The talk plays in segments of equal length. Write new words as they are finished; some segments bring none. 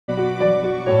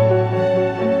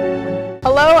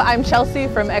I'm Chelsea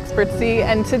from XpertSea,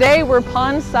 and today we're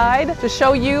pondside to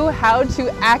show you how to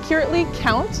accurately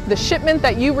count the shipment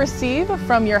that you receive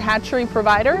from your hatchery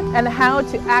provider and how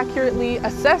to accurately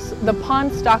assess the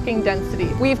pond stocking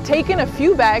density. We've taken a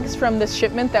few bags from the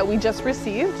shipment that we just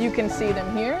received, you can see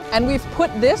them here, and we've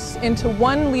put this into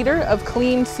 1 liter of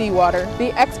clean seawater.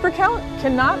 The XperCount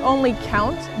can not only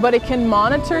count, but it can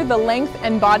monitor the length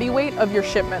and body weight of your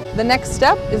shipment. The next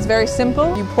step is very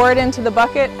simple. You pour it into the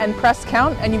bucket and press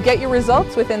count, and you get your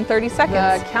results within 30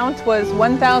 seconds. The count was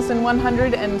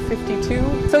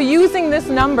 1,152. So using this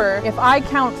number, if I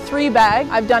count 3 bags,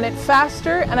 I've done it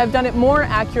faster and I've done it more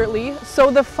accurately,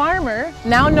 so the farmer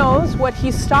now knows what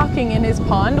he's stocking in his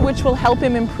pond, which will help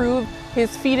him improve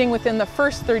his feeding within the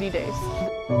first 30 days.